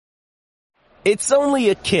It's only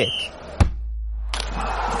a kick,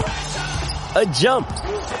 a jump,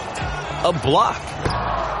 a block.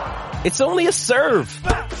 It's only a serve.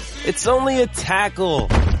 It's only a tackle,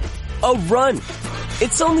 a run.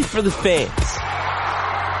 It's only for the fans.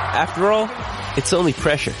 After all, it's only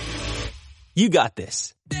pressure. You got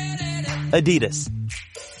this. Adidas.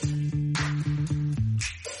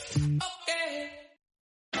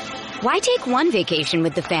 Why take one vacation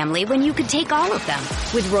with the family when you could take all of them?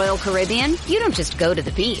 With Royal Caribbean, you don't just go to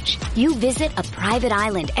the beach. You visit a private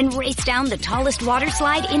island and race down the tallest water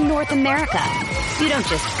slide in North America. You don't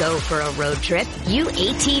just go for a road trip. You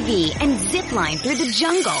ATV and zip line through the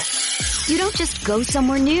jungle. You don't just go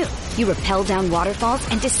somewhere new. You rappel down waterfalls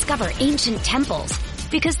and discover ancient temples.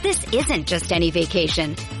 Because this isn't just any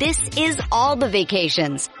vacation. This is all the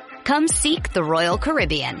vacations. Come seek the Royal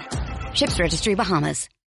Caribbean. Ships Registry, Bahamas.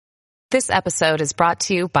 This episode is brought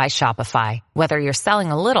to you by Shopify. Whether you're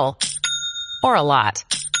selling a little or a lot,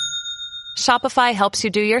 Shopify helps you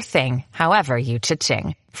do your thing, however you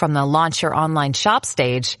cha-ching. From the launch your online shop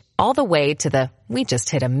stage, all the way to the we just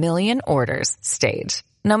hit 1 million orders stage.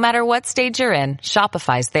 No matter what stage you're in,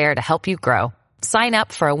 Shopify's there to help you grow. Sign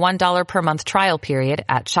up for a $1 per month trial period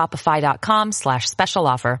at shopify.com/special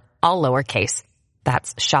offer, all lowercase.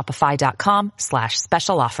 That's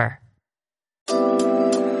shopify.com/special offer.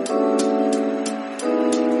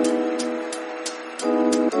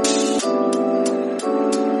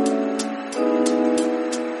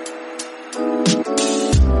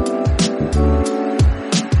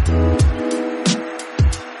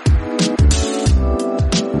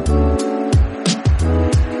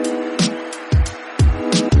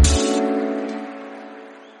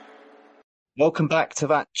 Welcome back to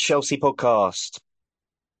that Chelsea podcast.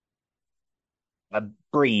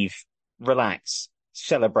 Breathe, relax,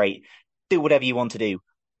 celebrate, do whatever you want to do.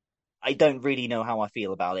 I don't really know how I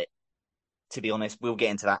feel about it, to be honest. We'll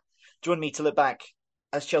get into that. Join me to look back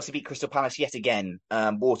as Chelsea beat Crystal Palace yet again.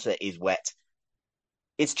 Water is wet.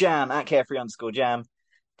 It's Jam at carefree_Jam.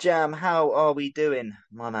 Jam, how are we doing,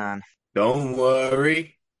 my man? Don't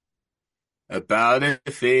worry about a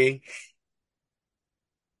thing.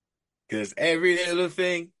 Because every little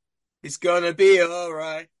thing is gonna be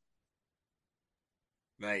alright.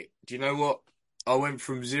 Mate, do you know what? I went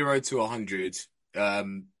from 0 to 100.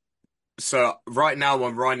 So right now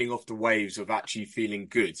I'm riding off the waves of actually feeling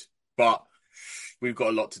good. But we've got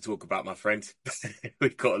a lot to talk about, my friend.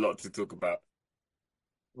 We've got a lot to talk about.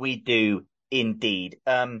 We do indeed.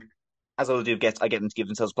 As I always do, I get them to give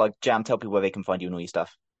themselves a plug. Jam, tell people where they can find you and all your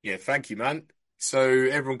stuff. Yeah, thank you, man. So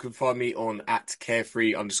everyone can find me on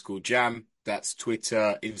 @carefree_Jam. That's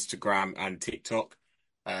Twitter, Instagram, and TikTok.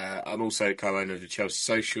 I'm also co-owner of the Chelsea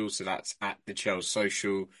Social, so that's @the Chelsea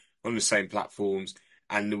Social on the same platforms,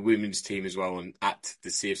 and the women's team as well on @the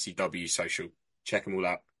CFCW Social. Check them all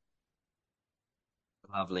out.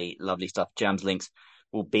 Lovely, lovely stuff. Jam's links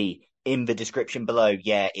will be in the description below.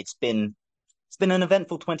 Yeah, it's been an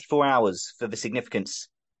eventful 24 hours for the significance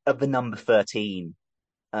of the number 13.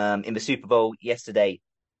 In the Super Bowl yesterday,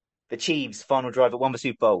 the Chiefs' final drive that won the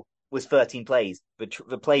Super Bowl was 13 plays.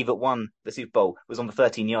 The play that won the Super Bowl was on the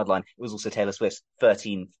 13-yard line. It was also Taylor Swift's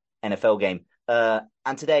 13th NFL game.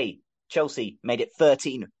 And today, Chelsea made it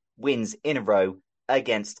 13 wins in a row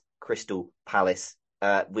against Crystal Palace,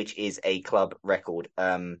 which is a club record.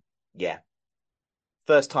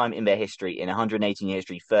 First time in their history, in 118-year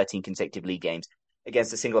history, 13 consecutive league games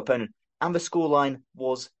against a single opponent. And the scoreline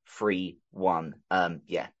was 3-1.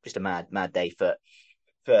 Just a mad day for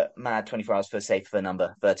mad 24 hours for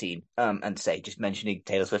number 13. And just mentioning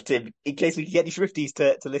Taylor Swift in case we can get any Swifties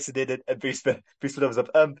to listen in and boost the numbers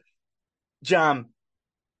up. Jam,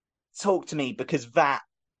 talk to me, because that,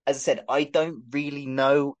 as I said, I don't really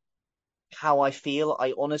know how I feel.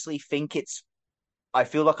 I honestly think I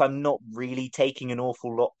feel like I'm not really taking an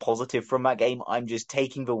awful lot positive from that game. I'm just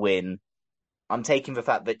taking the win. I'm taking the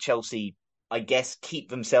fact that Chelsea, I guess, keep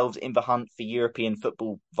themselves in the hunt for European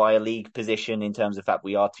football via league position, in terms of fact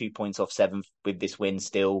we are 2 points off 7th with this win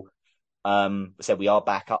still. So we are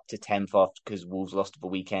back up to 10th after, because Wolves lost the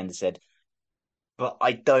weekend, but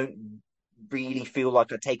I don't really feel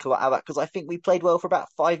like I take a lot out of that, because I think we played well for about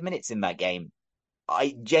 5 minutes in that game.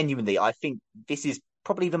 I think this is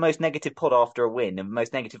probably the most negative pod after a win, and the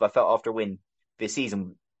most negative I felt after a win this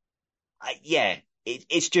season.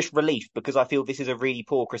 It's just relief, because I feel this is a really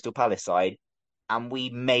poor Crystal Palace side, and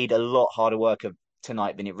we made a lot harder work of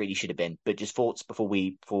tonight than it really should have been. But just thoughts before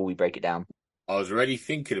we break it down. I was already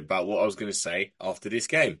thinking about what I was going to say after this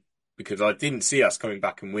game, because I didn't see us coming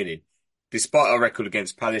back and winning. Despite our record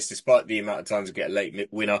against Palace, despite the amount of times we get a late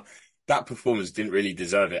winner, that performance didn't really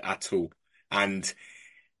deserve it at all. And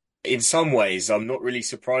in some ways, I'm not really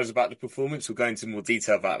surprised about the performance. We'll go into more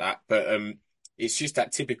detail about that, but it's just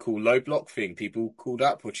that typical low block thing. People called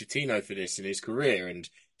out Pochettino for this in his career, and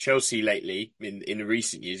Chelsea lately, in the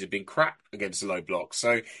recent years, have been crap against the low blocks.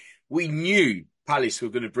 So we knew Palace were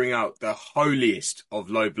going to bring out the holiest of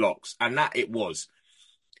low blocks, and that it was.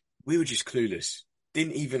 We were just clueless.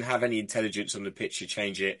 Didn't even have any intelligence on the pitch to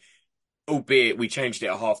change it, albeit we changed it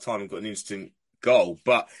at half time and got an instant goal.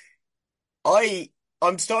 But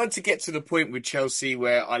I'm starting to get to the point with Chelsea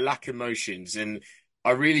where I lack emotions, and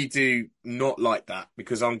I really do not like that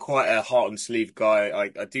because I'm quite a heart and sleeve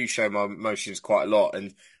guy. I do show my emotions quite a lot,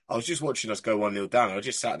 and I was just watching us go 1-0 down. I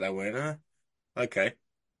just sat there going, okay.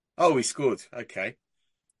 Oh, we scored. Okay.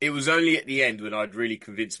 It was only at the end when I'd really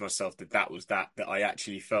convinced myself that that I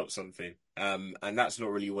actually felt something. And that's not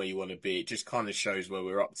really where you want to be. It just kind of shows where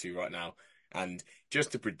we're up to right now and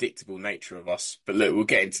just the predictable nature of us. But look, we'll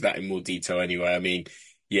get into that in more detail anyway. I mean,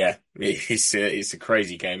 yeah, it's a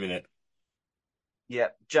crazy game, isn't it? Yeah,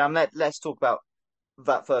 Jam, let's talk about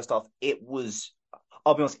that first half.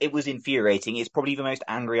 I'll be honest, it was infuriating. It's probably the most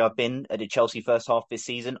angry I've been at a Chelsea first half this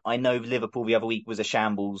season. I know Liverpool the other week was a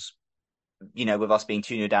shambles. With us being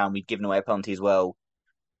 2-0 down, we'd given away a penalty as well.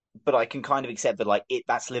 But I can kind of accept that,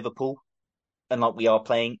 that's Liverpool. And we are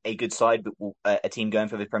playing a good side, but a team going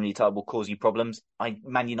for the Premier League title will cause you problems.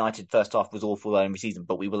 Man United first half was awful early in the season,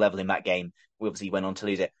 but we were level in that game. We obviously went on to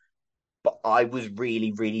lose it. But I was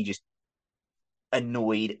really, really just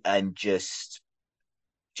annoyed and just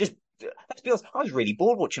let's be honest, I was really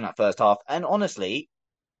bored watching that first half. And honestly,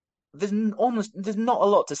 there's not a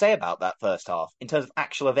lot to say about that first half in terms of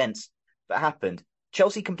actual events that happened.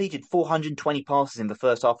 Chelsea completed 420 passes in the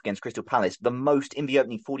first half against Crystal Palace, the most in the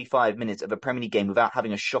opening 45 minutes of a Premier League game without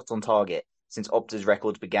having a shot on target since Opta's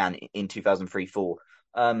records began in 2003-04.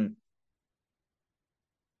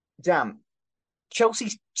 Damn,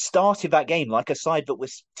 Chelsea started that game like a side that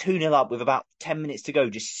was 2-0 up with about 10 minutes to go,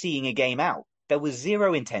 just seeing a game out. There was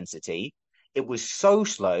zero intensity. It was so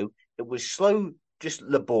slow. It was slow, just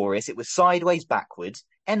laborious. It was sideways, backwards.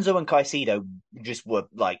 Enzo and Caicedo just were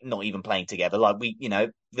not even playing together.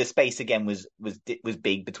 The space again was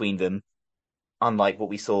big between them, unlike what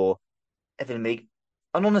we saw in the league.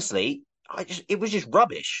 And honestly, it was just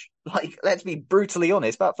rubbish. Let's be brutally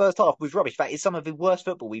honest. That first half was rubbish. That is some of the worst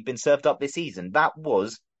football we've been served up this season. That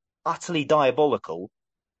was utterly diabolical.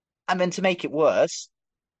 And then to make it worse,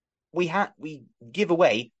 we give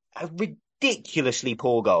away a ridiculously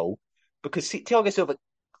poor goal because Thiago Silva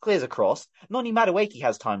clears across. Noni Madueke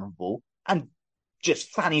has time on the ball and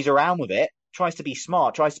just fannies around with it, tries to be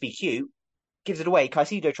smart, tries to be cute, gives it away.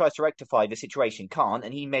 Caicedo tries to rectify the situation, can't,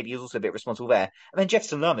 and he maybe is also a bit responsible there. And then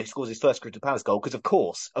Jefferson Lerma scores his first Crystal Palace goal because, of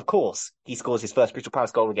course, he scores his first Crystal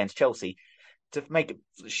Palace goal against Chelsea to make it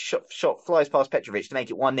shot flies past Petrovic to make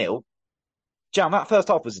it 1-0. Jam, that first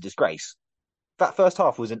half was a disgrace. That first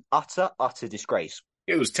half was an utter disgrace.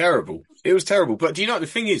 It was terrible. It was terrible. But do you know what the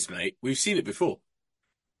thing is, mate? We've seen it before.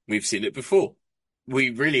 We've seen it before. We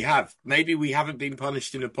really have. Maybe we haven't been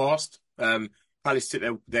punished in the past. Palace took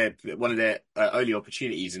their one of their only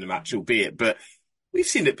opportunities in the match, albeit, but we've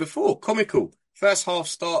seen it before. Comical. First half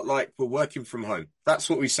start like we're working from home. That's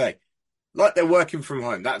what we say. Like they're working from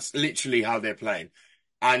home. That's literally how they're playing.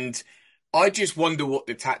 And I just wonder what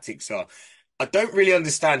the tactics are. I don't really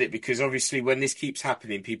understand it because obviously when this keeps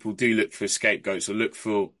happening, people do look for scapegoats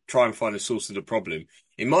or try and find a source of the problem.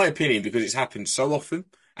 In my opinion, because it's happened so often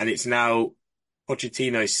and it's now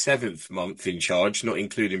Pochettino's 7th month in charge, not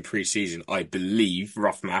including pre-season, I believe,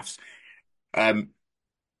 rough maths.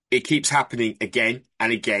 It keeps happening again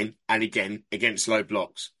and again and again against low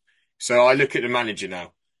blocks. So I look at the manager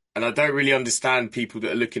now and I don't really understand people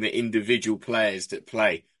that are looking at individual players that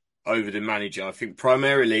play over the manager. I think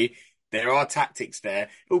primarily there are tactics there,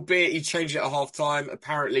 albeit he changed it at half time.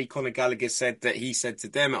 Apparently, Conor Gallagher said that he said to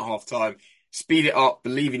them at half time, speed it up,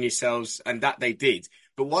 believe in yourselves, and that they did.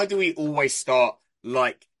 But why do we always start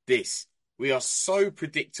like this? We are so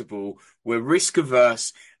predictable, we're risk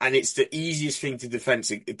averse, and it's the easiest thing to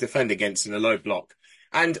defend against in a low block.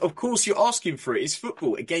 And of course, you're asking for it. It's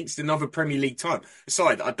football against another Premier League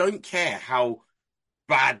side. I don't care how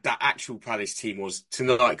bad that actual Palace team was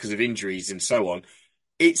tonight because of injuries and so on.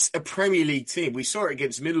 It's a Premier League team. We saw it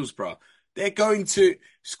against Middlesbrough. They're going to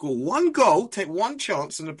score one goal, take one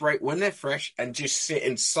chance on the break when they're fresh and just sit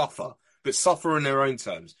and suffer, but suffer on their own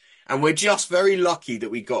terms. And we're just very lucky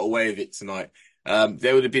that we got away with it tonight.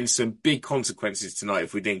 There would have been some big consequences tonight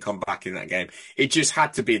if we didn't come back in that game. It just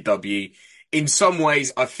had to be a W. In some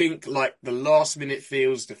ways, I think the last minute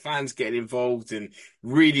feels, the fans getting involved and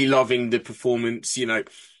really loving the performance,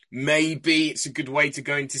 maybe it's a good way to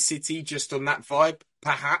go into City just on that vibe.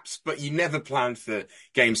 perhaps, but you never plan for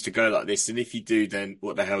games to go like this. And if you do, then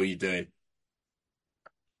what the hell are you doing?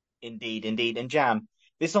 Indeed, indeed. And Jam,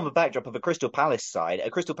 this is on the backdrop of a Crystal Palace side,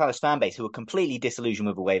 a Crystal Palace fan base who were completely disillusioned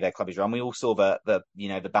with the way their club is run. We all saw the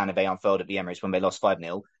banner they unfurled at the Emirates when they lost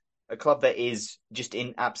 5-0. A club that is just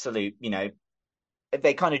in absolute,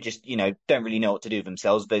 they kind of just, don't really know what to do with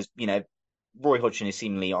themselves. There's, Roy Hodgson is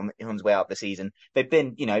seemingly on his way out the season. They've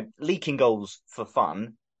been, leaking goals for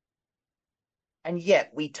fun. And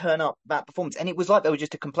yet we turn up that performance. And it was like there was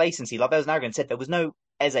just a complacency. Like Bells Nargan said, there was no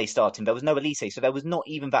Eze starting, there was no Elise. So there was not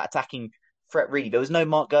even that attacking threat, really. There was no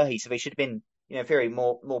Mark Gurhey. So they should have been, very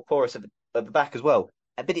more porous at the back as well.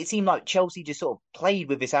 But it seemed like Chelsea just sort of played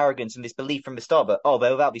with this arrogance and this belief from the start that, oh,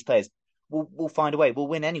 they're without these players. We'll find a way. We'll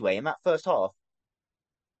win anyway. And that first half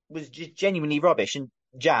was just genuinely rubbish. And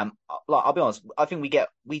Jam, like I'll be honest, I think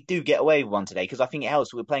we do get away with one today because I think it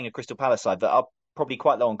helps. We're playing a Crystal Palace side that are probably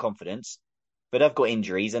quite low on confidence, but I've got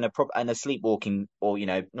injuries and a sleepwalking, or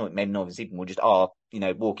maybe not even sleeping, or just are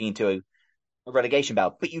walking into a relegation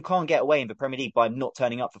battle. But you can't get away in the Premier League by not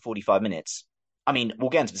turning up for 45 minutes. I mean, we'll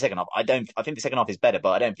get into the second half. I think the second half is better, but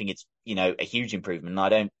I don't think it's a huge improvement.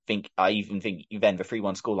 And I even think then the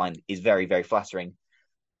 3-1 scoreline is very, very flattering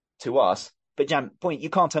to us. But Jam, point, you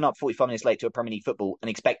can't turn up 45 minutes late to a Premier League football and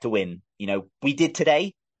expect to win. We did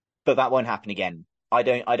today, but that won't happen again. I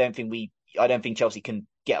don't think Chelsea can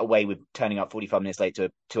get away with turning up 45 minutes late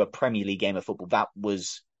to a Premier League game of football. That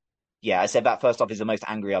was, I said that first half is the most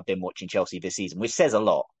angry I've been watching Chelsea this season, which says a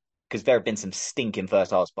lot because there have been some stinking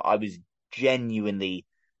first halves, but I was genuinely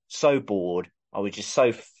so bored. I was just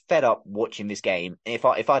so fed up watching this game. If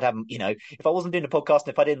I wasn't doing a podcast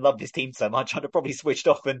and if I didn't love this team so much, I'd have probably switched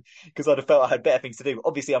off and because I'd have felt I had better things to do.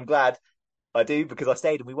 Obviously, I'm glad I do because I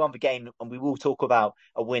stayed and we won the game, and we will talk about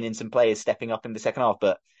a win and some players stepping up in the second half.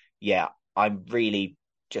 But yeah, I'm really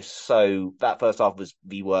just so that first half was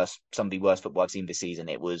some of the worst football I've seen this season.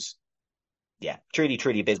 It was, truly,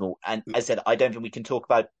 truly abysmal. And as I said, I don't think we can talk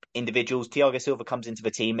about individuals. Thiago Silva comes into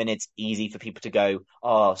the team, and it's easy for people to go,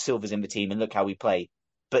 "Oh, Silva's in the team, and look how we play."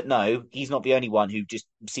 But no, he's not the only one who just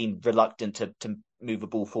seemed reluctant to move the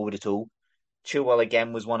ball forward at all. Chilwell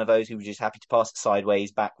again was one of those who was just happy to pass it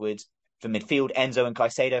sideways, backwards. For midfield, Enzo and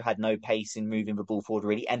Caicedo had no pace in moving the ball forward,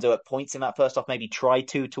 really. Enzo at points in that first half maybe tried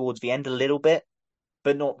to towards the end a little bit,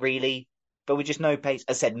 but not really. But with just no pace.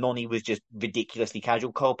 As I said, Noni was just ridiculously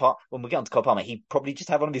casual. When we get on to Cole Palmer, he probably just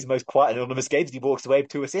had one of his most quiet and anonymous games. He walks away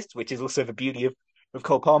with 2 assists, which is also the beauty of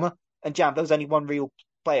Cole Palmer. And Jam, there was only one real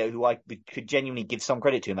player who I could genuinely give some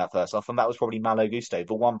credit to in that first half, and that was probably Malo Gusto,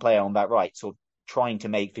 the one player on that right, sort of trying to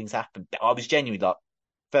make things happen. I was genuinely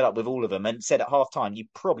fed up with all of them and said at half time you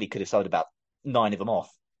probably could have sold about 9 of them off,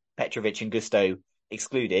 Petrovic and Gusto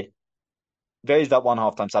excluded. There is that one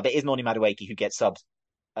half-time sub. It is Noni Madueke who gets subbed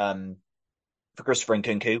for Christopher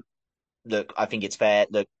Nkunku. Look, I think it's fair.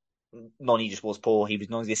 Look, Noni just was poor. He was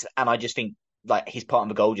non-existent. And I just think like his part in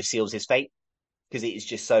the goal just seals his fate because it is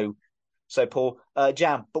just so poor.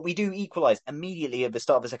 Jam, but we do equalise immediately at the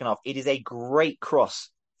start of the second half. It is a great cross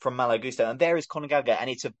from Malo Gusto. And there is Conor Gallagher, and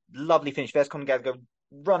it's a lovely finish. There's Conor Gallagher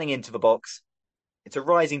running into the box. It's a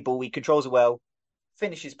rising ball. He controls it well,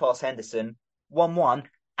 finishes past Henderson, 1-1.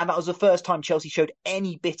 And that was the first time Chelsea showed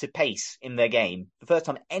any bit of pace in their game. The first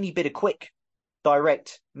time any bit of quick,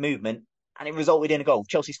 direct movement. And it resulted in a goal.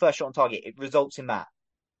 Chelsea's first shot on target. It results in that.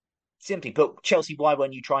 Simply put, Chelsea, why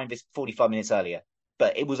weren't you trying this 45 minutes earlier?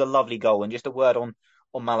 But it was a lovely goal. And just a word on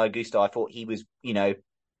Malo Gusto. I thought he was, I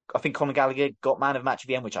think Conor Gallagher got man of match at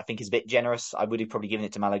the end, which I think is a bit generous. I would have probably given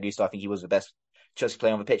it to Malo Gusto. I think he was the best Chelsea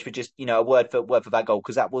player on the pitch. But just, a word for that goal,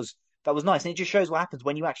 because that was nice. And it just shows what happens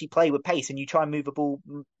when you actually play with pace and you try and move a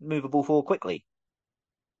ball forward quickly.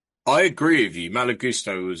 I agree with you. Malo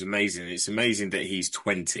Gusto was amazing. It's amazing that he's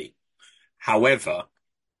 20. However,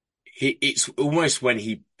 it's almost when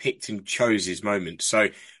he picked and chose his moment. So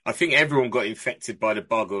I think everyone got infected by the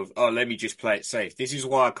bug of, oh, let me just play it safe. This is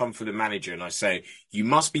why I come for the manager and I say, you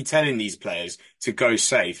must be telling these players to go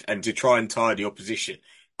safe and to try and tire the opposition.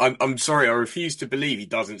 I'm sorry, I refuse to believe he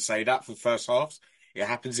doesn't say that for first halves. It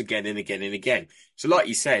happens again and again and again. So like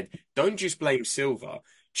you said, don't just blame Silva.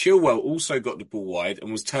 Chilwell also got the ball wide and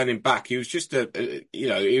was turning back. He was just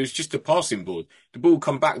it was just a passing board. The ball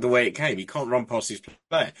come back the way it came. He can't run past his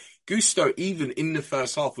player. Gusto, even in the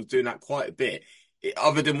first half, was doing that quite a bit,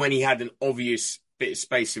 other than when he had an obvious bit of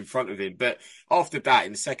space in front of him. But after that,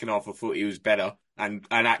 in the second half, I thought he was better and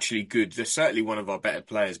actually good. They're certainly one of our better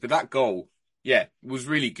players. But that goal, was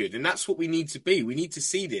really good. And that's what we need to be. We need to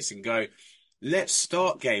see this and go, let's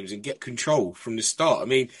start games and get control from the start. I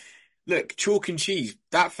mean, look, chalk and cheese,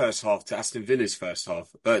 that first half to Aston Villa's first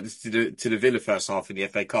half, to the Villa first half in the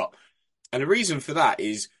FA Cup. And the reason for that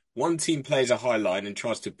is one team plays a high line and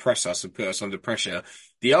tries to press us and put us under pressure.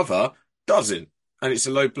 The other doesn't. And it's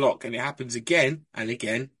a low block. And it happens again and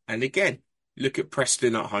again and again. Look at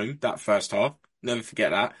Preston at home, that first half. Never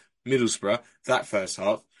forget that. Middlesbrough, that first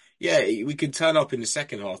half. Yeah, we can turn up in the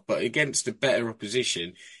second half, but against a better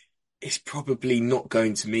opposition, it's probably not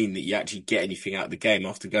going to mean that you actually get anything out of the game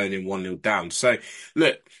after going in 1-0 down. So,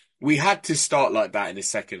 look, we had to start like that in the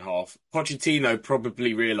second half. Pochettino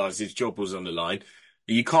probably realised his job was on the line.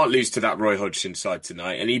 You can't lose to that Roy Hodgson side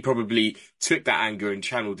tonight. And he probably took that anger and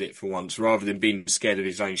channeled it for once rather than being scared of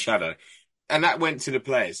his own shadow. And that went to the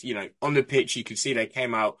players. You know, on the pitch, you could see they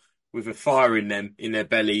came out with a fire in them, in their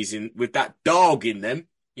bellies, and with that dog in them,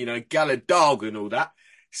 you know, Gala dog and all that.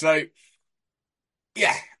 So,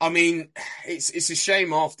 yeah, I mean, it's a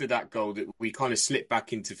shame after that goal that we kind of slipped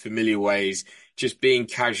back into familiar ways, just being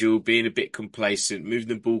casual, being a bit complacent, moving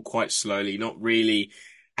the ball quite slowly, not really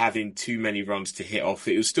having too many runs to hit off.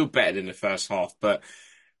 It was still better than the first half, but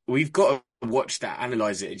we've got to watch that,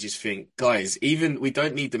 analyze it, and just think, guys, even we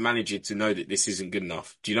don't need the manager to know that this isn't good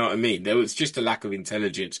enough. Do you know what I mean? There was just a lack of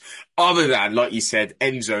intelligence. Other than, like you said,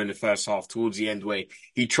 Enzo in the first half, towards the end where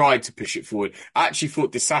he tried to push it forward. I actually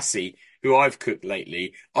thought Disassi, who I've cooked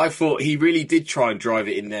lately, I thought he really did try and drive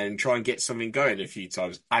it in there and try and get something going a few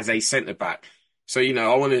times as a centre back. So, you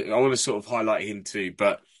know, I want to sort of highlight him too.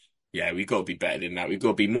 But yeah, we've got to be better than that. We've got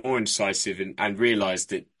to be more incisive and realise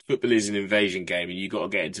that football is an invasion game and you've got to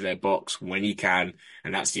get into their box when you can.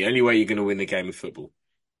 And that's the only way you're going to win the game of football.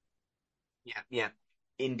 Yeah, yeah.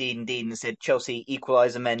 Indeed, indeed. And said Chelsea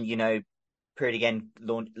equalise and then, period again,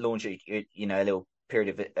 launch a little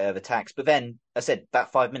period of attacks. But then, I said,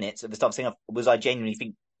 that 5 minutes at the start of the second half was, I genuinely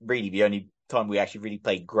think, really the only time we actually really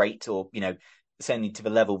played great or, certainly to the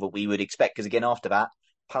level that we would expect. Because again, after that,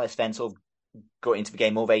 Palace then sort of got into the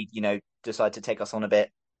game more. They, decided to take us on a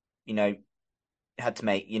bit, had to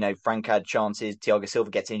make, Frank had chances. Thiago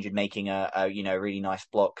Silva gets injured, making a really nice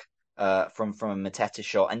block from a Mateta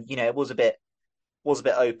shot. And, it was a bit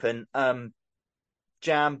open.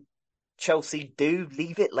 Jam, Chelsea do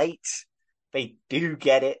leave it late. They do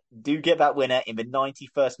get that winner in the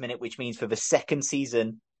 91st minute, which means for the second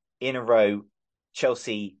season in a row,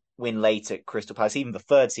 Chelsea win late at Crystal Palace. Even the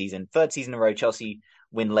third season in a row, Chelsea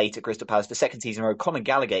win late at Crystal Palace. The second season in a row, Conor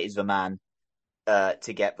Gallagher is the man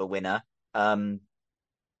to get the winner.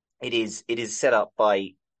 It is set up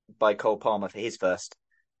by Cole Palmer for his first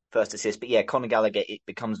assist. But yeah, Conor Gallagher, it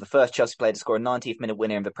becomes the first Chelsea player to score a 90th minute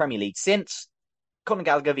winner in the Premier League since Conor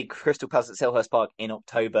Gallagher v Crystal Palace at Selhurst Park in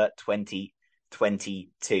October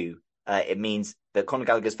 2022. It means that Conor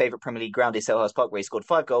Gallagher's favourite Premier League ground is Selhurst Park, where he scored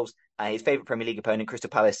 5 goals, and his favourite Premier League opponent, Crystal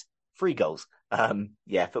Palace, 3 goals.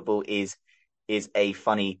 Football is a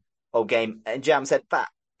funny old game. And Jam said that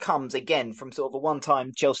comes again from sort of a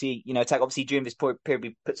one-time Chelsea, attack. Obviously, during this period,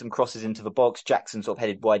 we put some crosses into the box. Jackson sort of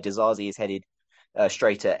headed wide. Dizazi is headed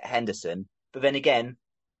straight at Henderson. But then again,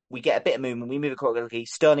 we get a bit of movement. We move it quite quickly.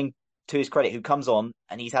 Sterling, to his credit, who comes on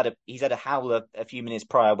and he's had a howler a few minutes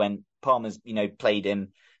prior when Palmer's played him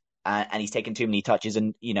and he's taken too many touches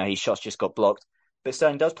and his shots just got blocked. But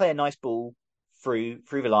Sterling does play a nice ball through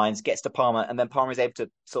the lines, gets to Palmer, and then Palmer is able to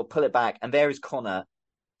sort of pull it back, and there is Conor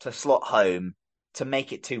to slot home to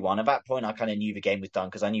make it 2-1. At that point, I kind of knew the game was done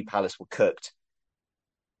because I knew Palace were cooked.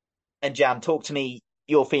 And Jam, talk to me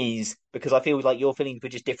your feelings, because I feel like your feelings were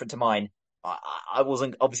just different to mine. I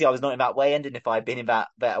wasn't, obviously I was not in that way end, and if I had been in that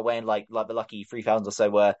way end like the lucky 3,000 or so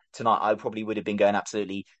were tonight, I probably would have been going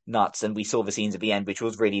absolutely nuts. And we saw the scenes at the end, which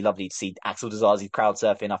was really lovely to see. Axel Disasi's crowd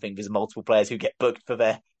surfing. I think there's multiple players who get booked for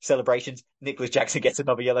their celebrations. Nicholas Jackson gets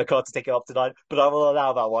another yellow card to take it off tonight, but I will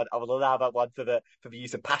allow that one. I will allow that one for the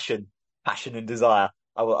use of passion and desire.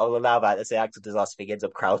 I will allow that. Let's say Axel Disasi ends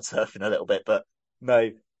up crowd surfing a little bit, but no,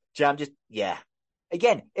 Jam, just, yeah.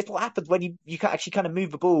 Again, it's what happens when you can actually kind of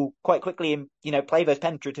move the ball quite quickly and, play those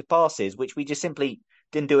penetrative passes, which we just simply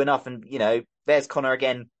didn't do enough. And, there's Conor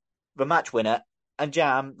again, the match winner. And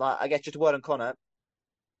Jam, I guess just a word on Conor.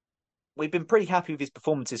 We've been pretty happy with his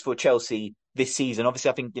performances for Chelsea this season.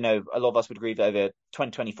 Obviously, I think, a lot of us would agree that over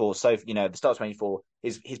 2024, so, the start of 24,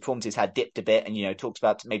 his performances had dipped a bit and, talks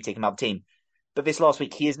about maybe taking him out of the team. But this last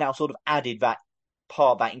week, he has now sort of added that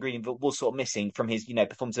part, that ingredient that was sort of missing from his,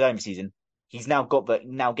 performances over the season. He's now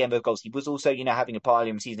getting those goals. He was also, having a part earlier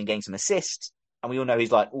in the season getting some assists. And we all know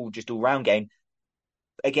he's like, just all-round game.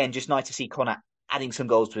 Again, just nice to see Conor adding some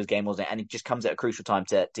goals to his game, wasn't it? And it just comes at a crucial time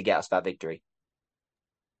to get us that victory.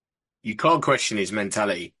 You can't question his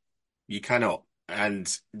mentality. You cannot.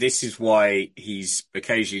 And this is why he's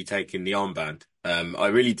occasionally taken the armband. I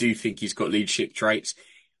really do think he's got leadership traits.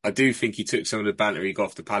 I do think he took some of the banter he got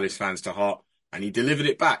off the Palace fans to heart and he delivered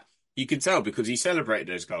it back. You could tell because he celebrated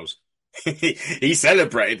those goals. He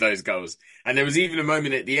celebrated those goals. And there was even a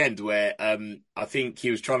moment at the end where I think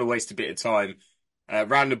he was trying to waste a bit of time,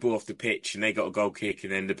 ran the ball off the pitch and they got a goal kick.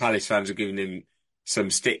 And then the Palace fans were giving him some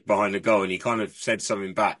stick behind the goal and he kind of said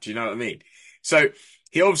something back. Do you know what I mean? So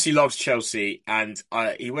he obviously loves Chelsea and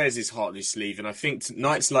he wears his heart on his sleeve. And I think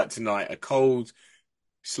nights like tonight, a cold,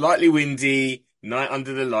 slightly windy night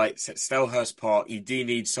under the lights at Selhurst Park, you do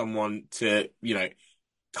need someone to,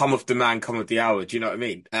 come off the man, come off the hour. Do you know what I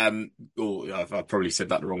mean? I've probably said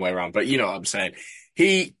that the wrong way around, but you know what I'm saying.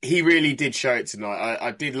 He really did show it tonight.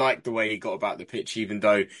 I did like the way he got about the pitch, even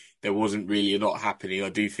though there wasn't really a lot happening. I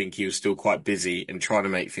do think he was still quite busy and trying to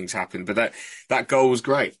make things happen. But that goal was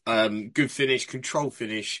great. Good finish, control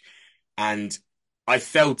finish, and I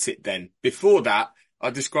felt it then. Before that, I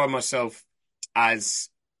described myself as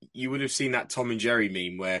you would have seen that Tom and Jerry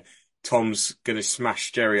meme where Tom's going to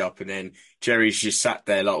smash Jerry up and then Jerry's just sat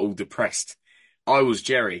there like all depressed. I was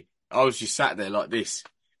Jerry. I was just sat there like this.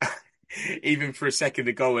 Even for a second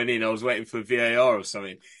the goal went in, I was waiting for VAR or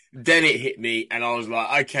something. Then it hit me and I was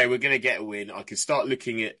like, okay, we're going to get a win. I can start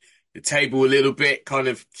looking at the table a little bit, kind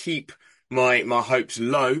of keep my hopes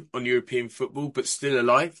low on European football, but still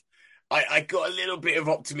alive. I got a little bit of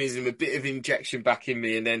optimism, a bit of injection back in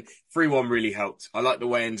me, and then 3-1 really helped. I like the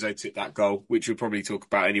way Enzo took that goal, which we'll probably talk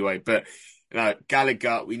about anyway. But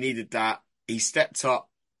Gallagher, we needed that. He stepped up,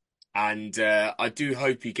 and I do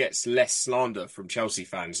hope he gets less slander from Chelsea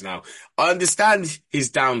fans now. I understand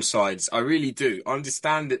his downsides. I really do. I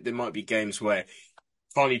understand that there might be games where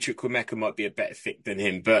Carney Chukwuemeka might be a better fit than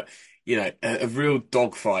him. But, a real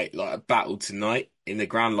dogfight, like a battle tonight in the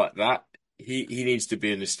ground like that, He needs to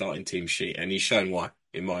be in the starting team sheet, and he's shown why,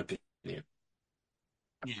 in my opinion.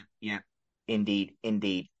 Yeah. Indeed.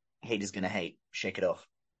 Haters gonna hate. Shake it off.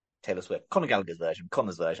 Taylor Swift. Conor Gallagher's version.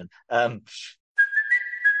 Connor's version.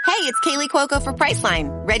 Hey, it's Kaylee Cuoco for Priceline.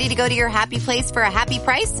 Ready to go to your happy place for a happy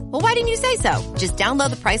price? Well, why didn't you say so? Just download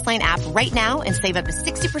the Priceline app right now and save up to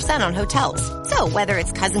 60% on hotels. So whether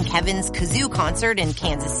it's Cousin Kevin's Kazoo Concert in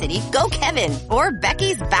Kansas City, go Kevin, or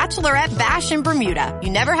Becky's Bachelorette Bash in Bermuda, you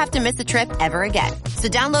never have to miss a trip ever again. So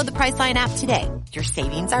download the Priceline app today. Your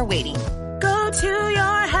savings are waiting. Go to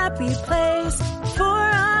your happy place for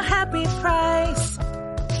a happy price.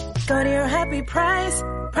 Go to your happy price,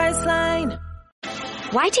 Priceline.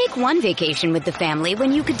 Why take one vacation with the family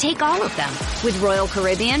when you could take all of them? With Royal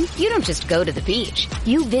Caribbean, you don't just go to the beach.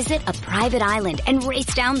 You visit a private island and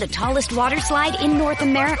race down the tallest water slide in North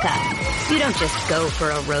America. You don't just go for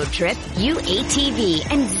a road trip. You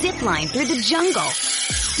ATV and zip line through the jungle.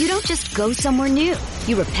 You don't just go somewhere new.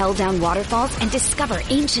 You rappel down waterfalls and discover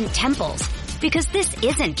ancient temples. Because this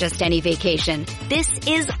isn't just any vacation. This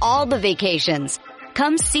is all the vacations.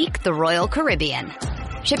 Come seek the Royal Caribbean.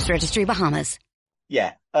 Ships Registry, Bahamas.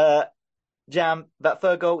 Yeah. Jam, that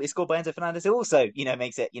third goal is scored by Enzo Fernandez. It also,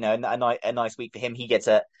 makes it, a nice week for him. He gets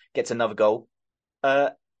another goal.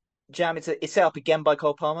 Jam, it's set up again by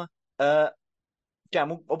Cole Palmer.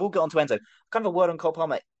 Jam, we'll get on to Enzo. Kind of a word on Cole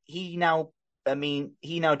Palmer. He now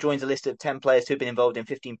joins a list of 10 players who have been involved in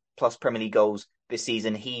 15 plus Premier League goals this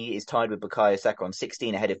season. He is tied with Bukayo Saka on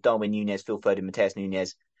 16, ahead of Darwin Núñez, Phil Foden, Mateus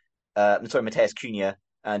Cunha,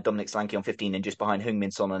 and Dominic Solanke on 15, and just behind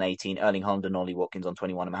Heung-min Son on 18, Erling Haaland and Ollie Watkins on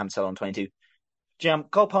 21, and Mohamed Salah on 22. Jam,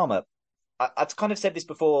 Cole Palmer, I've kind of said this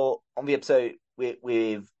before on the episode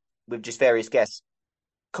with just various guests.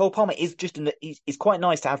 Cole Palmer is is quite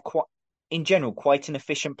nice to have, quite an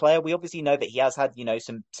efficient player. We obviously know that he has had,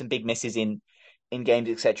 some big misses in games,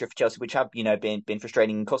 etc. for Chelsea, which have, been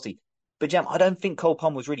frustrating and costly. But Jam, I don't think Cole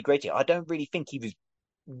Palmer was really great here. I don't really think he was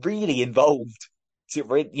really involved to,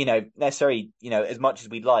 necessarily, as much as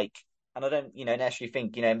we'd like. And I don't, necessarily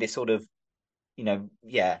think, in this sort of,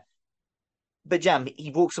 yeah. But Jam,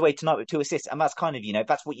 he walks away tonight with 2 assists, and that's kind of,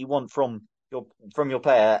 that's what you want from your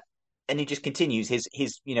player. And he just continues his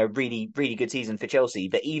really, really good season for Chelsea.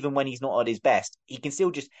 But even when he's not at his best, he'll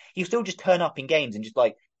still just turn up in games and just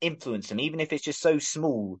like influence them, even if it's just so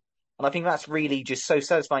small. And I think that's really just so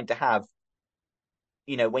satisfying to have,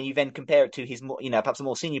 when you then compare it to his more, perhaps a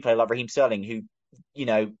more senior player like Raheem Sterling, who,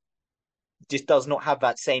 just does not have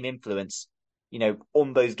that same influence,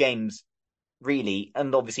 on those games, really.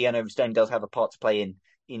 And obviously, I know Sterling does have a part to play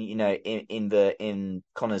in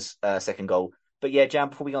Connor's second goal. But yeah, Jam,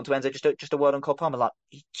 before we go on to Enzo, just a word on Cole Palmer. Like,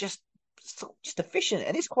 he's just efficient,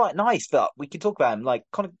 and it's quite nice that we can talk about him. Like,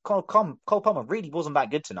 Cole Palmer really wasn't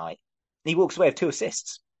that good tonight. He walks away with 2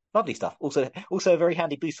 assists. Lovely stuff. Also a very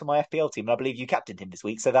handy boost for my FPL team, and I believe you captained him this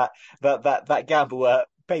week, so that gamble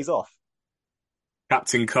pays off.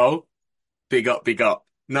 Captain Cole, big up, big up.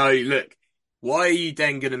 No, look, why are you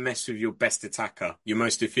then going to mess with your best attacker, your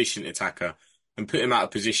most efficient attacker, and put him out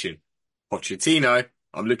of position? Pochettino,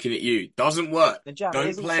 I'm looking at you. Doesn't work. And Jam, it Don't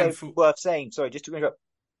is play him also for. worth saying, sorry, just to interrupt,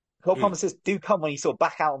 Cole Mm. Palmer says do come when he's sort of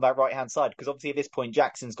back out on that right hand side, because obviously at this point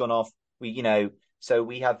Jackson's gone off. So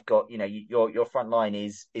we have got, your front line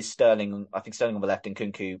is Sterling. I think Sterling on the left and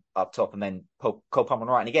Kunku up top, and then Cole Palmer on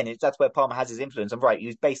the right. And again, that's where Palmer has his influence. And right, he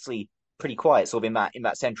was basically pretty quiet, sort of in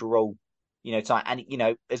that central role, time.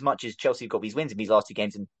 And as much as Chelsea have got these wins in these last two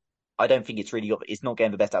games, and I don't think it's not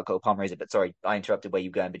getting the best out of Cole Palmer, is it? But sorry, I interrupted where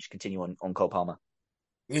you're going, but just continue on Cole Palmer.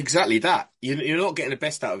 Exactly that. You're not getting the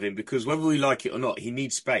best out of him because whether we like it or not, he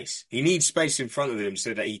needs space. He needs space in front of him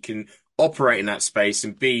so that he can operate in that space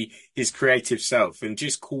and be his creative self and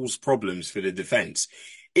just cause problems for the defense.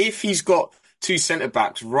 If he's got two centre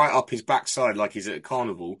backs right up his backside like he's at a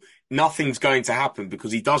carnival, nothing's going to happen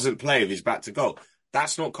because he doesn't play with his back to goal.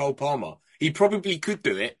 That's not Cole Palmer. He probably could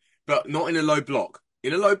do it, but not in a low block.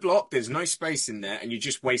 In a low block, there's no space in there and you're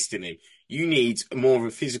just wasting him. You need more of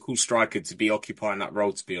a physical striker to be occupying that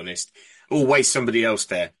role, to be honest, or waste somebody else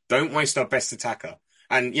there. Don't waste our best attacker.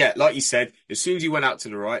 And yeah, like you said, as soon as he went out to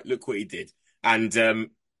the right, look what he did. And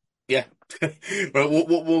yeah, but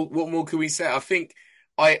what more can we say? I think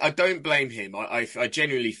I don't blame him. I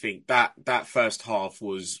genuinely think that first half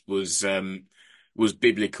was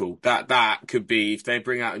biblical. That could be, if they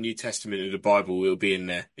bring out a New Testament of the Bible, it'll be in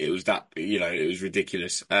there. It was that, it was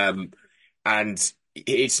ridiculous. And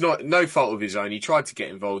it's no fault of his own. He tried to get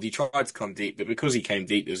involved. He tried to come deep, but because he came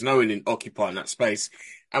deep, there's no one occupying that space.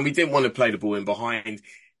 And we didn't want to play the ball in behind.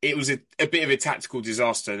 It was a bit of a tactical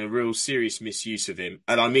disaster and a real serious misuse of him.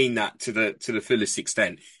 And I mean that to the fullest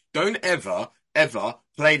extent. Don't ever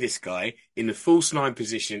play this guy in the false nine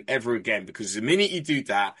position ever again, because the minute you do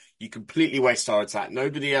that, you completely waste our attack.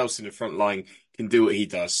 Nobody else in the front line can do what he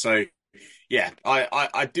does. So yeah,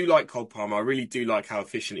 I do like Cole Palmer. I really do like how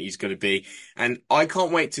efficient he's going to be. And I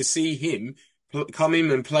can't wait to see him come in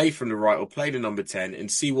and play from the right or play the number 10 and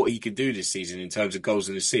see what he could do this season in terms of goals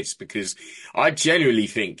and assists, because I genuinely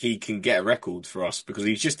think he can get a record for us because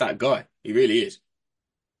he's just that guy. He really is.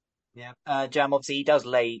 Yeah. Jam, obviously he does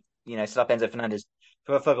set up Enzo Fernandez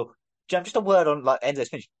for a focal. Jam, just a word on like Enzo's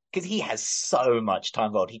finish, because he has so much time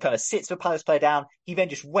involved. He kind of sits the Palace player down. He then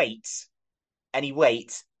just waits and he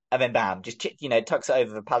waits. And then bam, just tucks it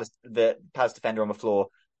over the Palace defender on the floor,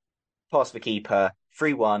 pass the keeper,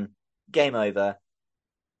 3-1, game over.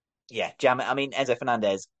 Yeah, Jam. I mean, Enzo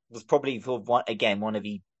Fernandez was probably one of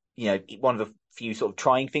the few sort of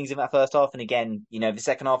trying things in that first half. And again, the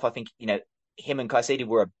second half, I think him and Caicedo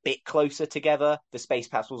were a bit closer together. The space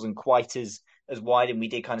perhaps wasn't quite as wide, and we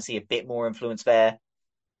did kind of see a bit more influence there.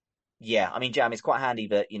 Yeah, I mean, Jam, it's quite handy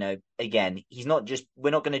that, again, we're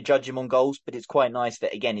not going to judge him on goals, but it's quite nice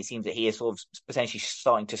that, again, it seems that he is sort of potentially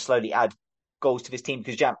starting to slowly add goals to this team.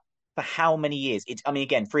 Because, Jam, for how many years,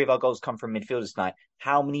 again, 3 of our goals come from midfielders tonight.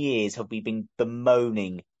 How many years have we been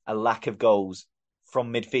bemoaning a lack of goals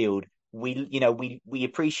from midfield? We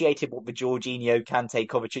appreciated what the Jorginho, Kante,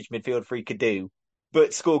 Kovacic midfield three could do,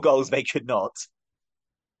 but score goals they could not.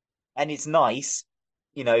 And it's nice,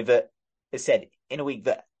 that, as said, in a week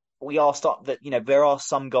that there are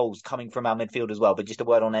some goals coming from our midfield as well. But just a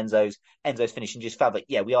word on Enzo's finish and just fab it.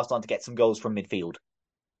 Yeah, we are starting to get some goals from midfield.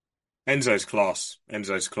 Enzo's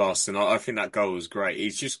class. And I think that goal was great.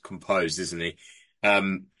 He's just composed, isn't he?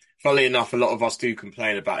 Funnily enough, a lot of us do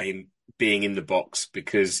complain about him being in the box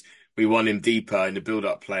because we want him deeper in the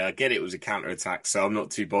build-up play. I get it was a counter-attack, so I'm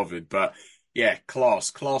not too bothered. But yeah,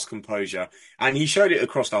 class composure. And he showed it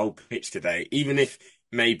across the whole pitch today. Even if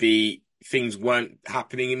maybe things weren't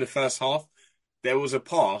happening in the first half, there was a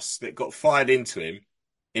pass that got fired into him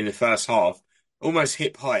in the first half, almost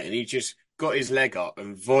hip height, and he just got his leg up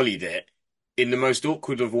and volleyed it in the most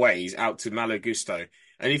awkward of ways out to Malo Gusto.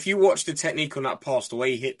 And if you watch the technique on that pass, the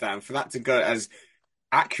way he hit that, and for that to go as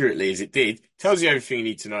accurately as it did, tells you everything you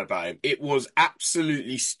need to know about him. It was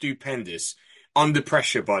absolutely stupendous. Under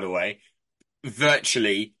pressure, by the way,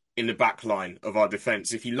 virtually in the back line of our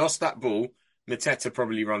defence. If he lost that ball, Mateta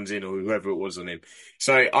probably runs in, or whoever it was on him.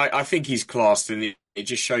 So I think he's classed, and it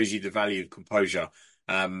just shows you the value of composure.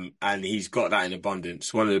 And he's got that in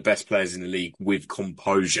abundance. One of the best players in the league with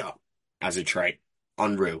composure as a trait.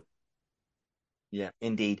 Unreal. Yeah,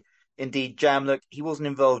 indeed. Jam, look, he wasn't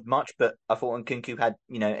involved much, but I thought when Kunku had,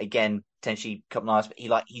 again, potentially a couple of nights,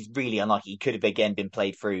 but he's really unlucky. He could have again been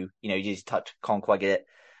played through, he just can't quite get it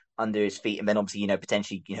under his feet. And then obviously,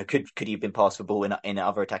 potentially, could he have been passed the ball in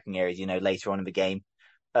other attacking areas, later on in the game.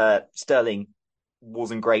 Sterling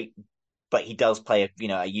wasn't great, but he does play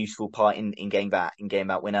a useful part in getting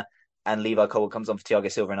that winner. And Levi Colwill comes on for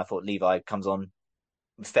Thiago Silva, and I thought Levi comes on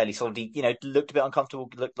fairly solid. He, looked a bit uncomfortable.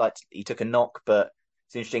 Looked like he took a knock, but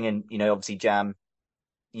it's interesting. And obviously Jam,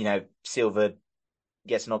 Silva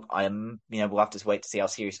gets a knock. We'll have to wait to see how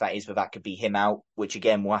serious that is. But that could be him out, which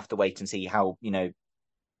again we'll have to wait and see how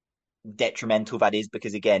detrimental that is.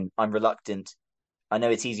 Because again, I'm reluctant. I know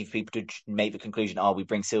it's easy for people to make the conclusion, we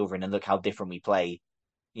bring Silva in and look how different we play,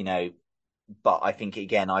 But I think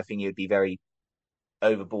it would be very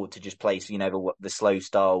overboard to just place, the slow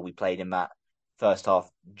style we played in that first half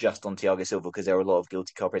just on Thiago Silva because there were a lot of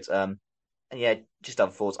guilty culprits. And yeah, just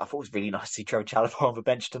other thoughts. I thought it was really nice to see Trevor Chalobah on the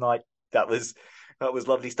bench tonight. That was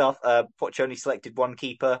lovely stuff. Poch only selected one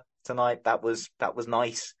keeper tonight. That was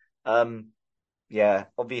nice. Yeah,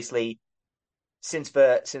 obviously since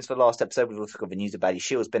the last episode we've also got the news about his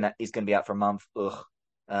Shields is going to be out for a month.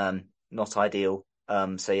 Not ideal.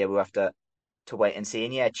 So yeah, we'll have to wait and see.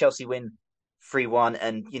 And yeah, Chelsea win 3-1,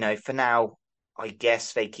 and for now, I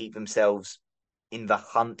guess they keep themselves in the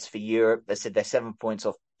hunt for Europe. They said they're 7 points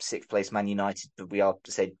off sixth place Man United, but we're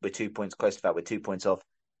 2 points close to that. We're 2 points off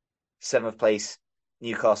seventh place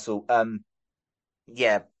Newcastle.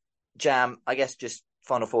 Yeah, Jam. I guess just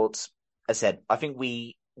final thoughts. As I said, I think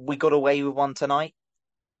we got away with one tonight.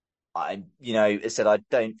 I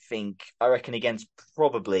reckon against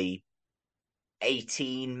probably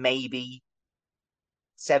 18, maybe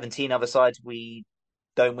 17 other sides, we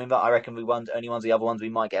don't win that. I reckon we won only ones. The other ones we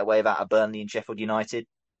might get away with are Burnley and Sheffield United.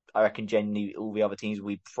 I reckon genuinely all the other teams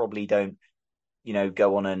we probably don't,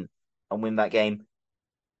 go on and win that game.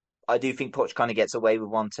 I do think Poch kind of gets away with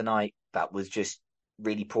one tonight. That was just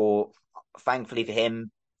really poor. Thankfully for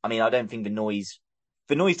him, I mean, I don't think the noise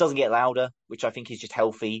doesn't get louder, which I think is just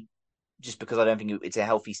healthy. Just because I don't think it's a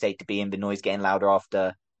healthy state to be in, the noise getting louder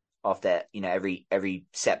after every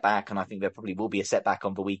setback, and I think there probably will be a setback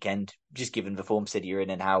on the weekend, just given the form City are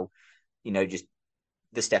in and how just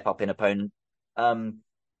the step up in opponent.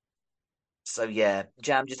 So yeah,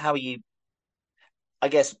 Jam, just how are you? I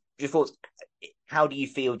guess your thoughts. How do you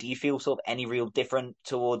feel? Do you feel sort of any real different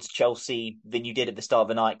towards Chelsea than you did at the start of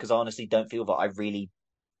the night? Because I honestly don't feel that I've really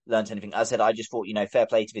learned anything. As I said, I just thought, fair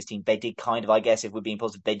play to this team. They did kind of, I guess, if we're being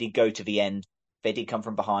positive, they did go to the end. They did come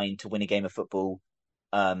from behind to win a game of football.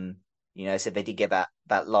 I said they did get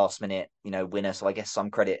that last minute, winner. So I guess some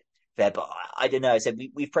credit there. But I don't know. I said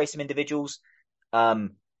we've praised some individuals. I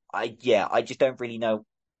just don't really know.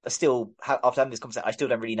 Still, after having this conversation, I still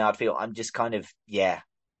don't really know how to feel. I'm just kind of,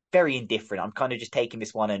 very indifferent. I'm kind of just taking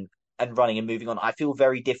this one and running and moving on. I feel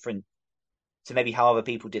very different to maybe how other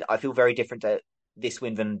people did. I feel very different to this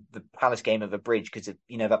win than the Palace game at the Bridge, because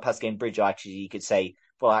that Palace game Bridge, you could say,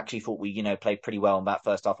 well, I actually thought we played pretty well in that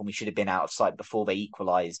first half and we should have been out of sight before they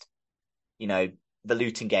equalised. The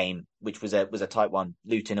Luton game, which was a tight one.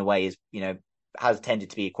 Luton away has tended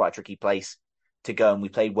to be quite a tricky place to go, and we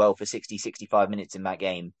played well for 60-65 minutes in that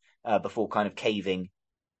game before kind of caving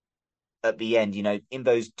at the end. In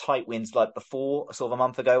those tight wins like before, sort of a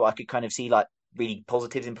month ago, I could kind of see like really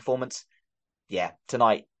positives in performance. Yeah,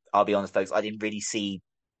 tonight, I'll be honest, folks, I didn't really see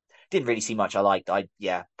much I liked. I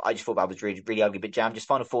just thought that was really, really ugly. But Jam, just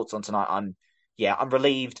final thoughts on tonight. I'm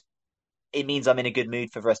relieved. It means I'm in a good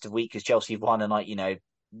mood for the rest of the week because Chelsea have won, and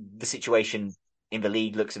the situation in the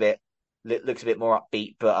league looks a bit more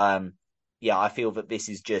upbeat. But I feel that this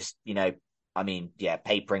is just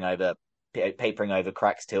papering over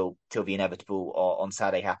cracks till the inevitable on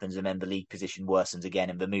Saturday happens, and then the league position worsens again,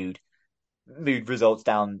 and the mood results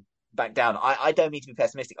back down. I don't mean to be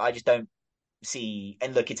pessimistic. I just don't see.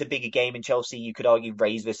 And look, it's a bigger game in Chelsea. You could argue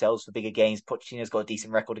raise themselves for bigger games. Pochettino's got a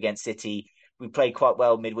decent record against City. We played quite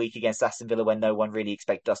well midweek against Aston Villa when no one really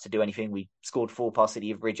expected us to do anything. We scored 4 past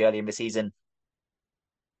City of Bridge earlier in the season.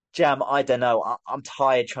 Jam, I don't know. I'm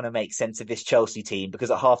tired trying to make sense of this Chelsea team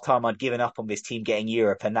because at halftime I'd given up on this team getting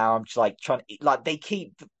Europe, and now I'm just like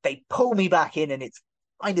they pull me back in, and it's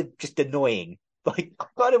kind of just annoying. Like I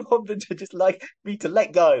kind of want them to just like me to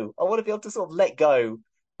let go. I want to be able to sort of let go,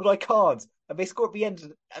 but I can't. And they score at the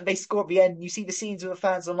end, You see the scenes of the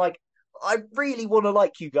fans. I'm like, I really want to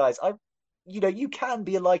like you guys. You can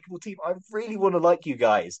be a likable team. I really want to like you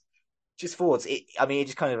guys. Just thoughts. It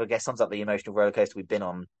just kind of, I guess, sums up the emotional roller coaster we've been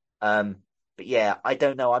on. But yeah, I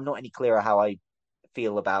don't know. I'm not any clearer how I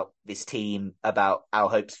feel about this team, about our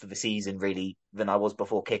hopes for the season, really, than I was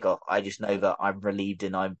before kickoff. I just know that I'm relieved,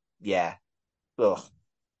 and ugh.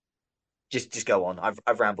 Just go on.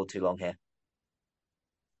 I've rambled too long here.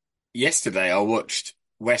 Yesterday, I watched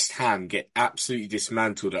West Ham get absolutely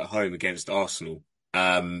dismantled at home against Arsenal.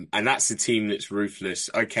 And that's a team that's ruthless.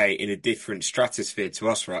 Okay, in a different stratosphere to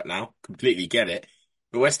us right now. Completely get it.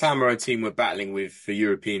 But West Ham are a team we're battling with for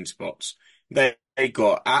European spots. They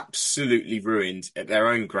got absolutely ruined at their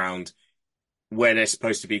own ground. where they're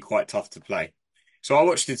supposed to be quite tough to play. So I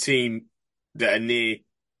watched a team that are near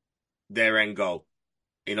their end goal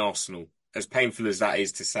in Arsenal, as painful as that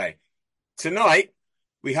is to say. Tonight,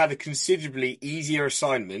 we had a considerably easier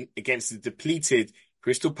assignment against the depleted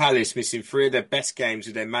Crystal Palace, missing three of their best games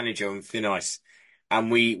with their manager on thin ice. And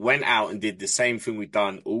we went out and did the same thing we've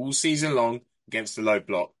done all season long against the low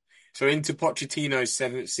block. So into Pochettino's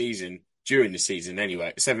seventh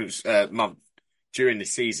month during the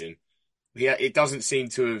season, it doesn't seem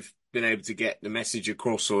to have been able to get the message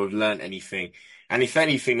across or have learnt anything. And if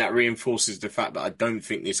anything, that reinforces the fact that I don't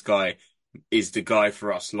think this guy is the guy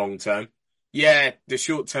for us long term. Yeah, the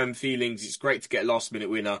short term feelings, it's great to get a last minute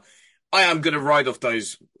winner. I am going to ride off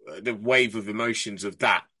the wave of emotions of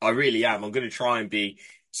that. I really am. I'm going to try and be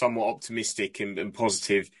somewhat optimistic and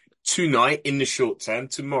positive tonight in the short term,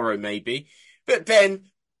 tomorrow maybe. But then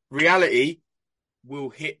reality will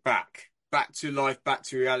hit back to life, back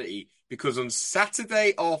to reality. Because on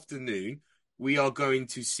Saturday afternoon, we are going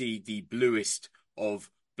to see the bluest of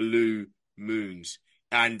blue moons.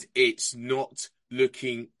 And it's not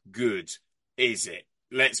looking good, is it?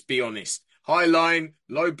 Let's be honest. High line,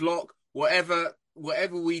 low block, whatever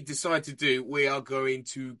we decide to do, we are going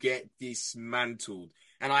to get dismantled.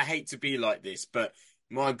 And I hate to be like this, but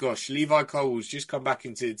my gosh, Levi Cole's just come back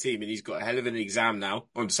into the team and he's got a hell of an exam now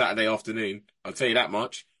on Saturday afternoon. I'll tell you that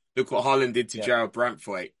much. Look what Haaland did to Gerald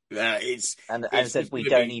Brantwaite. And said we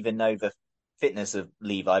don't even know the fitness of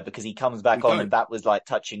Levi because he comes back on and that was like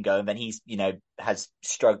touch and go, and then he's has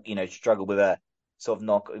struggled with a sort of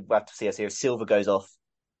knock. We'll have to see us here. Silva goes off.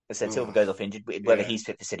 I said Silva goes off injured, whether he's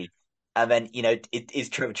fit for City. And then it is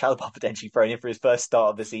Trevor Chalobah potentially thrown in for his first start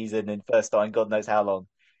of the season and first start in God knows how long.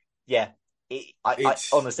 Yeah, I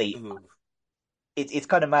honestly, it's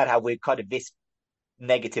kind of mad how we're kind of this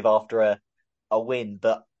negative after a win,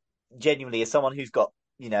 but genuinely, as someone who's got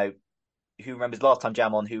who remembers last time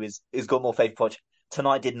Jam on, who has got more faith in Poch,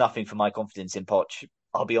 tonight did nothing for my confidence in Poch.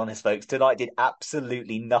 I'll be honest, folks. Tonight did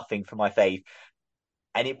absolutely nothing for my faith.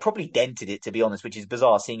 And it probably dented it, to be honest, which is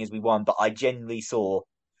bizarre seeing as we won. But I genuinely saw,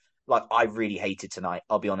 I really hated tonight.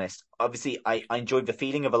 I'll be honest. Obviously, I enjoyed the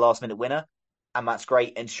feeling of a last minute winner, and that's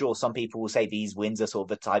great. And sure, some people will say these wins are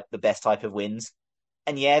sort of the best type of wins.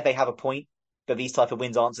 And yeah, they have a point, but these type of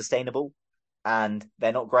wins aren't sustainable. And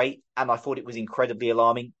they're not great. And I thought it was incredibly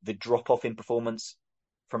alarming, the drop-off in performance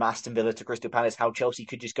from Aston Villa to Crystal Palace, how Chelsea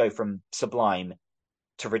could just go from sublime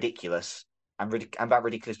to ridiculous. And that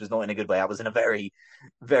ridiculous was not in a good way. That was in a very,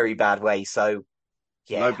 very bad way. So,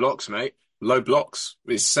 yeah. Low blocks, mate. Low blocks.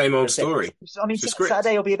 It's the same old story. I mean,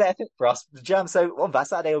 Saturday will be a better fit for us. Jam, so on that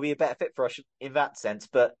Saturday will be a better fit for us in that sense.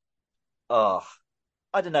 But, I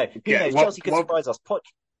don't know. Who knows? Chelsea could surprise us.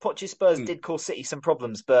 Poch's Spurs did cause City some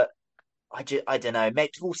problems, but I don't know.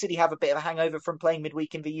 Maybe will City have a bit of a hangover from playing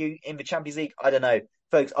midweek in the Champions League? I don't know,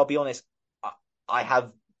 folks. I'll be honest. I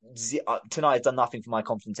have tonight has done nothing for my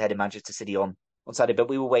confidence ahead in Manchester City on Saturday, but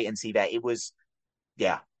we will wait and see there. It was,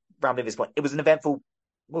 rambling at this point. It was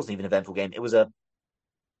wasn't even an eventful game. It was a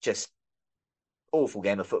just awful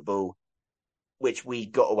game of football, which we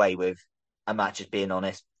got away with. And that's just being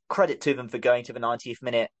honest. Credit to them for going to the 90th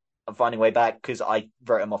minute and finding a way back, because I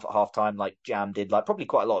wrote them off at halftime like Jam did, like probably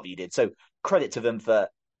quite a lot of you did. So credit to them for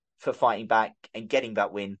fighting back and getting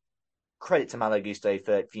that win. Credit to Malo Gusto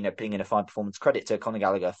for putting in a fine performance. Credit to Conor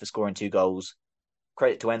Gallagher for scoring 2 goals.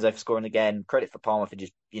 Credit to Enzo for scoring again. Credit for Palmer for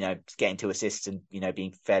just getting 2 assists and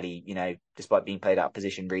being fairly despite being played out of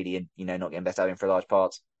position really, and not getting best out of him for large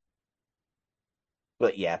parts.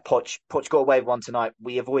 But yeah, Poch got away with one tonight.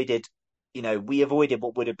 We avoided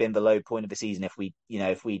what would have been the low point of the season if we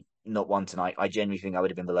not won tonight. I genuinely think that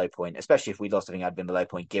would have been the low point, especially if we lost. I think I'd been the low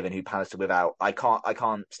point given who Palace are without. I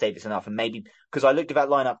can't state this enough, and maybe because I looked at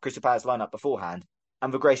that Crystal Palace lineup beforehand,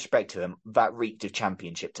 and with great respect to him, that reeked of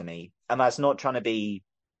championship to me. And that's not trying to be,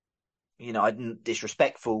 I didn't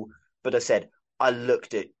disrespectful, but I said I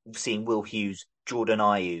looked at seeing Will Hughes, Jordan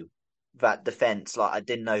Ayew, that defence, I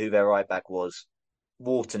didn't know who their right back was,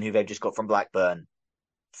 Wharton, who they've just got from Blackburn,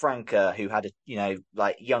 Franca, who had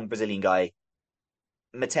a young Brazilian guy,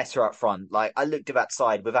 Mateta up front. I looked at that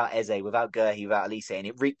side without Eze, without Gurhi, without Elise, and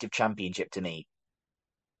it reeked of championship to me.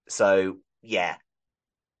 So yeah,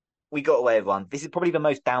 we got away with one. This is probably the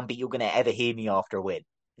most downbeat you're going to ever hear me after a win.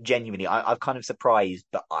 Genuinely, I'm kind of surprised,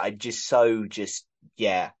 but I'm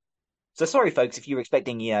yeah. So sorry, folks, if you were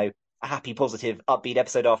expecting a happy, positive, upbeat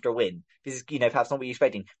episode after a win. This is perhaps not what you're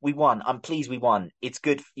expecting. We won. I'm pleased we won. It's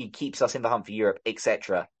good. It keeps us in the hunt for Europe,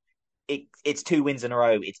 etc. It's 2 wins in a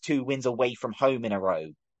row. It's 2 wins away from home in a row.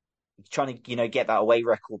 Trying to get that away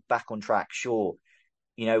record back on track. Sure,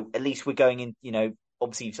 at least we're going in.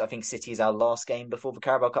 obviously, I think City is our last game before the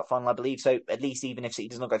Carabao Cup final, I believe. So at least even if City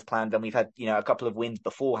does not go to plan, then we've had, a couple of wins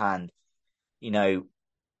beforehand,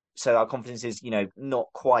 so our confidence is, not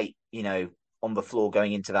quite, on the floor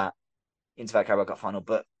going into that Carabao Cup final.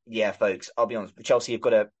 But yeah, folks, I'll be honest, Chelsea have got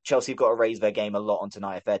to raise their game a lot on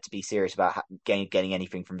tonight if they're to be serious about getting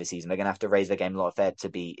anything from this season. They're going to have to raise their game a lot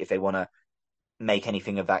if they want to make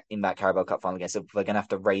anything of that in that Carabao Cup final against. So they're going to have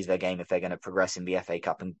to raise their game if they're going to progress in the FA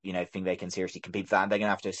Cup and think they can seriously compete for that. And they're going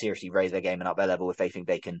to have to seriously raise their game and up their level if they think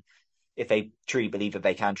they can, if they truly believe that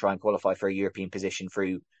they can try and qualify for a European position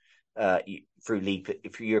through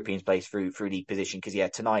European place through league position. Because yeah,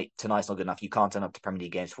 tonight's not good enough. You can't turn up to Premier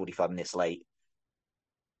League games 45 minutes late.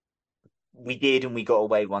 We did, and we got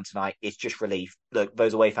away one tonight. It's just relief. Look,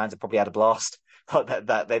 those away fans have probably had a blast,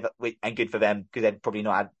 and good for them because they've probably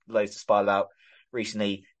not had loads to smile about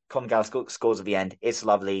recently. Conor Gallagher scores at the end. It's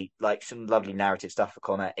lovely, like some lovely narrative stuff for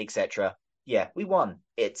Conor, etc. Yeah, we won.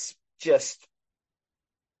 It's just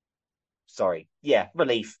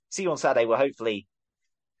relief. See you on Saturday. Well, hopefully.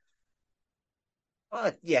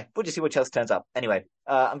 We'll just see what Chelsea turns up. Anyway,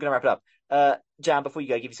 I'm going to wrap it up. Jan, before you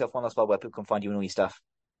go, give yourself one last word where people can find you and all your stuff.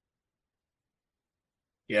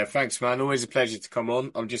 Yeah, thanks, man. Always a pleasure to come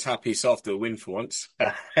on. I'm just happy it's after a win for once.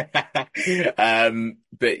 But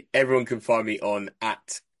everyone can find me on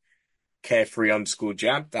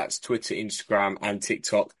 @carefree_jam. That's Twitter, Instagram, and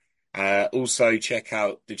TikTok. Also, check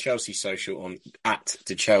out the Chelsea social on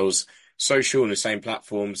 @thechels social on the same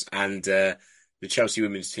platforms, and the Chelsea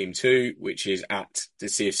women's team too, which is @the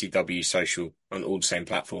CFCW social on all the same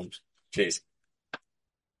platforms. Cheers.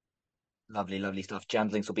 Lovely stuff.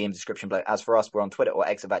 Jan's links will be in the description below. As for us, we're on Twitter or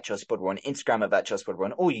X @ChelseaPod. We're on Instagram @ChelseaPod. We're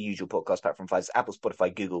on all your usual podcast platforms, Apple,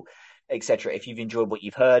 Spotify, Google, etc. If you've enjoyed what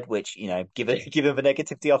you've heard, which, given the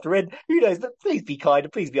negativity after in, who knows, but please be kind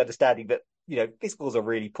and please be understanding. But, this was a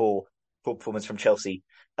really poor performance from Chelsea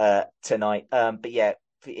tonight. But yeah,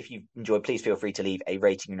 if you've enjoyed, please feel free to leave a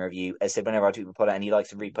rating and review. As I said, whenever I tweet the pod out, any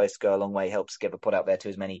likes and reposts go a long way, helps get the pod out there to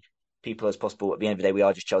as many people as possible. At the end of the day, we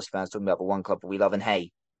are just Chelsea fans talking about the one club that we love. And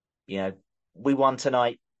hey, we won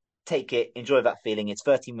tonight. Take it, enjoy that feeling. It's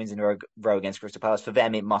 13 wins in a row against Crystal Palace. For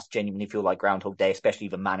them, it must genuinely feel like Groundhog Day, especially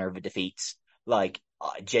the manner of the defeats. Like,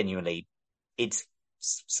 genuinely, it's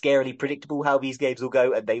scarily predictable how these games will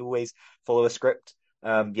go, and they always follow a script.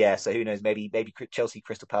 So who knows? Maybe Chelsea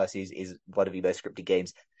Crystal Palace is one of the most scripted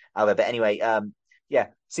games out there. But anyway,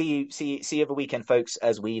 see you over weekend, folks,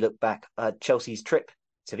 as we look back at Chelsea's trip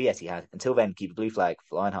to the Etihad. Until then, keep the blue flag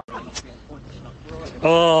flying high.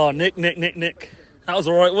 Oh, Nick. That was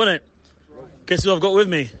all right, wasn't it? Guess who I've got with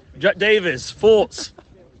me? Jack Davis. Thoughts?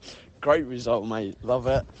 Great result, mate. Love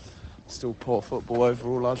it. Still poor football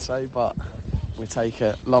overall, I'd say, but we take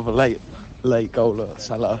it. Love a late goal at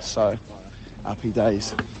Salah, so happy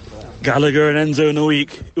days. Gallagher and Enzo in a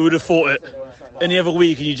week. Who would have thought it? Any other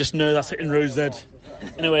week and you just know that's hitting Rose dead.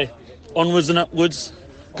 Anyway, onwards and upwards.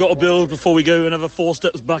 Got to build before we go another 4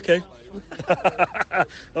 steps back, eh?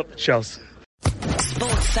 Up Chelsea.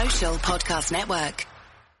 Sports Social Podcast Network.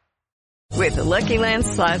 With the Lucky Land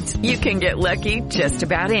Slots, you can get lucky just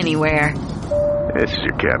about anywhere. This is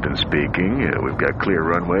your captain speaking. We've got clear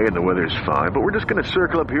runway and the weather's fine, but we're just going to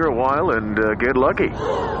circle up here a while and get lucky.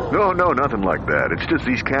 No, nothing like that. It's just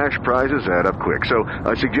these cash prizes add up quick. So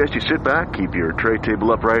I suggest you sit back, keep your tray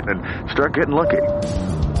table upright, and start getting lucky.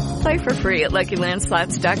 Play for free at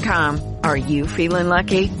LuckyLandSlots.com. Are you feeling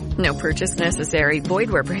lucky? No purchase necessary.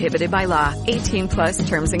 Void where prohibited by law. 18+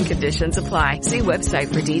 terms and conditions apply. See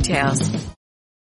website for details.